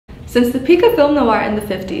Since the peak of film noir in the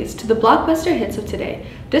 50s to the blockbuster hits of today,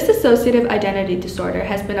 dissociative identity disorder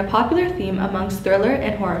has been a popular theme amongst thriller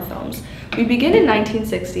and horror films. We begin in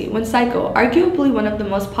 1960, when Psycho, arguably one of the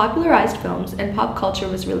most popularized films in pop culture,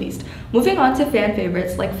 was released, moving on to fan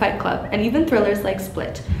favorites like Fight Club and even thrillers like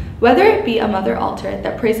Split. Whether it be a mother alter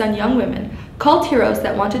that preys on young women, cult heroes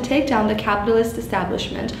that want to take down the capitalist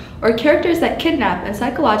establishment, or characters that kidnap and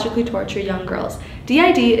psychologically torture young girls,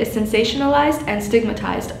 DID is sensationalized and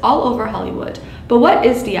stigmatized all over Hollywood. But what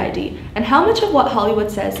is DID, and how much of what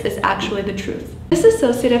Hollywood says is actually the truth?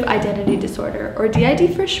 Dissociative identity disorder, or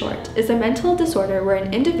DID for short, is a mental disorder where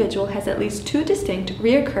an individual has at least two distinct,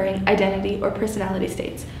 reoccurring identity or personality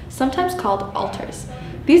states, sometimes called alters.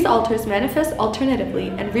 These alters manifest alternatively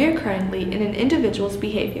and reoccurringly in an individual's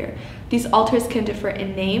behavior. These alters can differ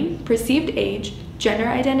in name, perceived age, gender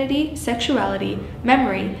identity, sexuality,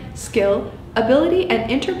 memory, skill, ability,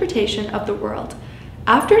 and interpretation of the world.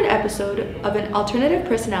 After an episode of an alternative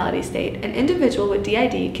personality state, an individual with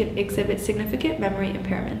DID can exhibit significant memory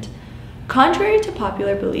impairment. Contrary to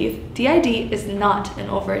popular belief, DID is not an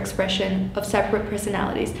overexpression of separate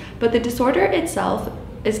personalities, but the disorder itself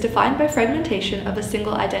is defined by fragmentation of a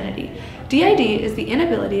single identity. DID is the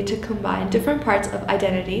inability to combine different parts of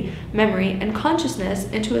identity, memory, and consciousness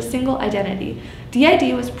into a single identity.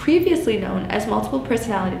 DID was previously known as multiple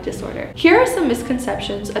personality disorder. Here are some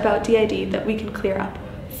misconceptions about DID that we can clear up.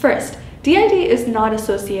 First, DID is not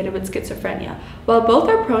associated with schizophrenia. While both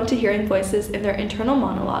are prone to hearing voices in their internal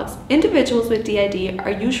monologues, individuals with DID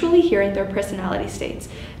are usually hearing their personality states.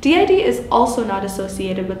 DID is also not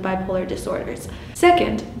associated with bipolar disorders.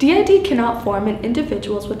 Second, DID cannot form in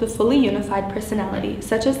individuals with a fully unified personality,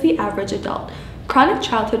 such as the average adult. Chronic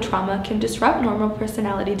childhood trauma can disrupt normal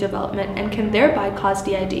personality development and can thereby cause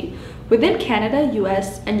DID. Within Canada,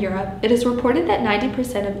 US, and Europe, it is reported that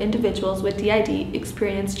 90% of individuals with DID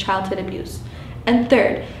experience childhood abuse. And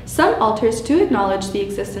third, some alters do acknowledge the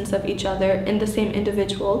existence of each other in the same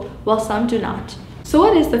individual, while some do not. So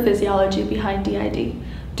what is the physiology behind DID?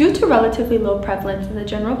 Due to relatively low prevalence in the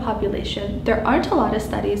general population, there aren't a lot of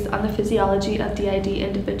studies on the physiology of DID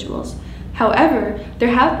individuals. However, there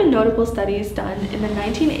have been notable studies done in the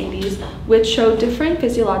 1980s which show different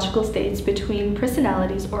physiological states between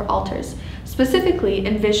personalities or alters, specifically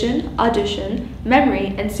in vision, audition,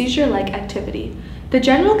 memory, and seizure-like activity. The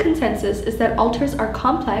general consensus is that alters are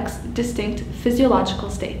complex, distinct physiological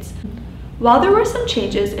states. While there were some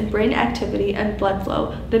changes in brain activity and blood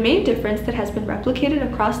flow, the main difference that has been replicated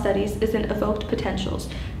across studies is in evoked potentials.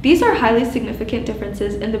 These are highly significant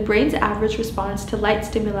differences in the brain's average response to light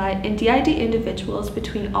stimuli in DID individuals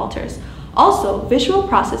between alters. Also, visual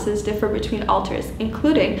processes differ between alters,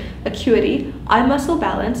 including acuity, eye muscle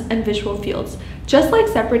balance, and visual fields. Just like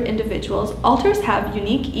separate individuals, alters have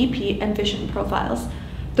unique EP and vision profiles.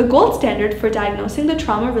 The gold standard for diagnosing the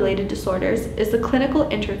trauma-related disorders is the clinical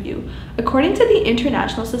interview. According to the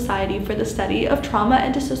International Society for the Study of Trauma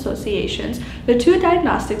and Dissociations, the two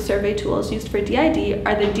diagnostic survey tools used for DID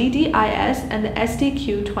are the DDIS and the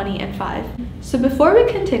SDQ-20 and 5. So before we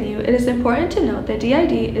continue, it is important to note that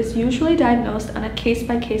DID is usually diagnosed on a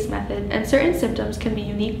case-by-case method, and certain symptoms can be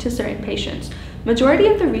unique to certain patients. Majority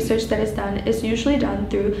of the research that is done is usually done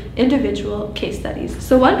through individual case studies.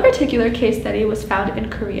 So one particular case study was found in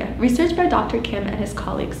Korea, researched by Dr. Kim and his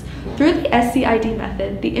colleagues. Through the SCID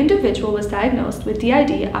method, the individual was diagnosed with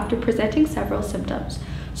DID after presenting several symptoms.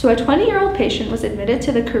 So a 20-year-old patient was admitted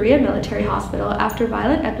to the Korea Military Hospital after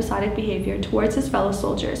violent episodic behavior towards his fellow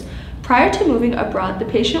soldiers. Prior to moving abroad, the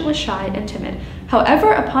patient was shy and timid.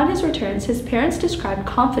 However, upon his returns, his parents described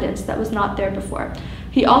confidence that was not there before.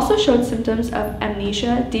 He also showed symptoms of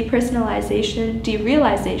amnesia, depersonalization,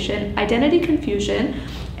 derealization, identity confusion,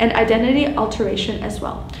 and identity alteration as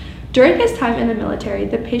well. During his time in the military,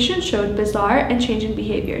 the patient showed bizarre and changing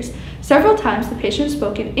behaviors. Several times, the patient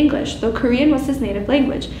spoke in English, though Korean was his native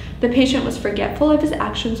language. The patient was forgetful of his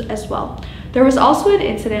actions as well. There was also an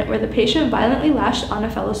incident where the patient violently lashed on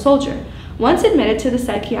a fellow soldier. Once admitted to the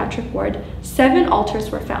psychiatric ward, 7 alters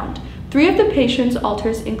were found. 3 of the patient's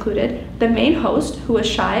alters included the main host, who was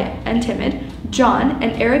shy and timid, John,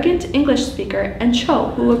 an arrogant English speaker, and Cho,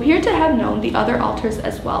 who appeared to have known the other alters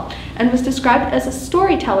as well, and was described as a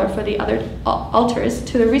storyteller for the other alters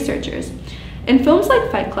to the researchers. In films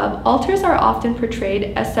like Fight Club, alters are often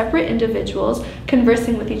portrayed as separate individuals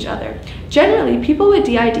conversing with each other. Generally, people with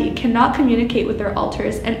DID cannot communicate with their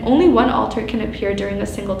alters, and only one alter can appear during a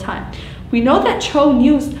single time. We know that Cho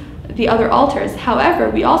knew the other alters. However,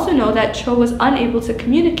 we also know that Cho was unable to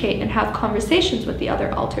communicate and have conversations with the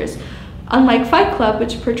other alters. Unlike Fight Club,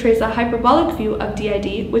 which portrays a hyperbolic view of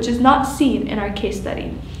DID, which is not seen in our case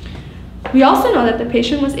study. We also know that the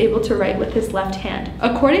patient was able to write with his left hand.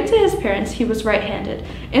 According to his parents, he was right-handed.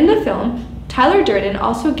 In the film, Tyler Durden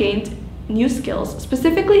also gained new skills,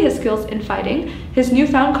 specifically his skills in fighting, his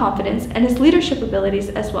newfound confidence, and his leadership abilities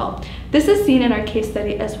as well. This is seen in our case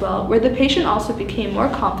study as well, where the patient also became more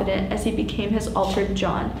confident as he became his altered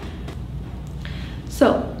John.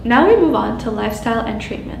 So, now we move on to lifestyle and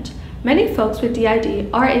treatment. Many folks with DID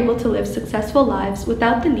are able to live successful lives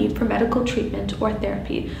without the need for medical treatment or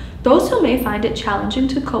therapy. Those who may find it challenging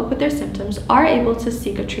to cope with their symptoms are able to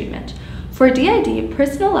seek a treatment. For DID,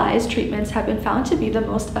 personalized treatments have been found to be the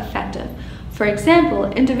most effective. For example,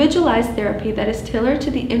 individualized therapy that is tailored to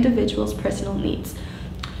the individual's personal needs.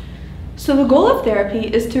 So the goal of therapy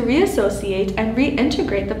is to reassociate and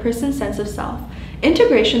reintegrate the person's sense of self.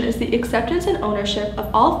 Integration is the acceptance and ownership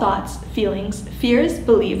of all thoughts, feelings, fears,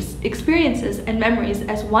 beliefs, experiences, and memories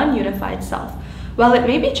as one unified self. While it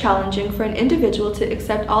may be challenging for an individual to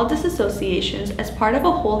accept all disassociations as part of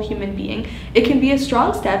a whole human being, it can be a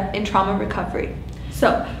strong step in trauma recovery.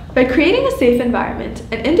 So, by creating a safe environment,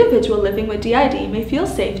 an individual living with DID may feel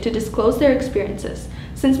safe to disclose their experiences.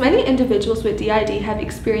 Since many individuals with DID have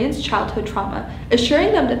experienced childhood trauma,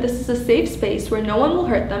 assuring them that this is a safe space where no one will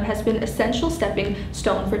hurt them has been an essential stepping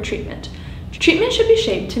stone for treatment. Treatment should be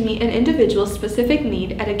shaped to meet an individual's specific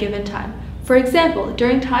need at a given time. For example,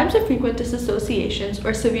 during times of frequent disassociations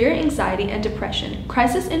or severe anxiety and depression,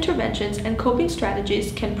 crisis interventions and coping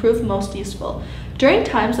strategies can prove most useful. During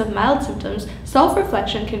times of mild symptoms,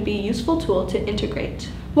 self-reflection can be a useful tool to integrate.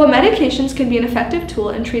 While medications can be an effective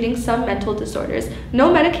tool in treating some mental disorders,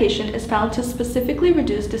 no medication is found to specifically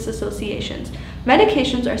reduce disassociations.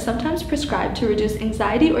 Medications are sometimes prescribed to reduce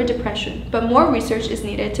anxiety or depression, but more research is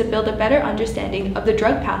needed to build a better understanding of the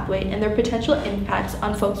drug pathway and their potential impacts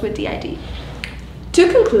on folks with DID.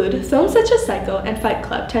 To conclude, films such as Psycho and Fight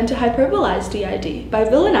Club tend to hyperbolize DID by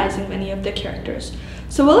villainizing many of the characters.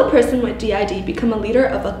 So will a person with DID become a leader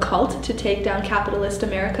of a cult to take down capitalist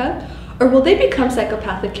America? Or will they become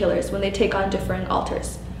psychopathic killers when they take on differing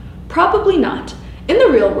alters? Probably not. In the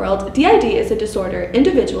real world, DID is a disorder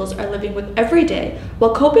individuals are living with every day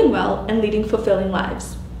while coping well and leading fulfilling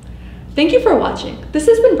lives. Thank you for watching. This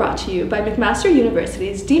has been brought to you by McMaster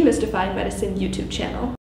University's Demystifying Medicine YouTube channel.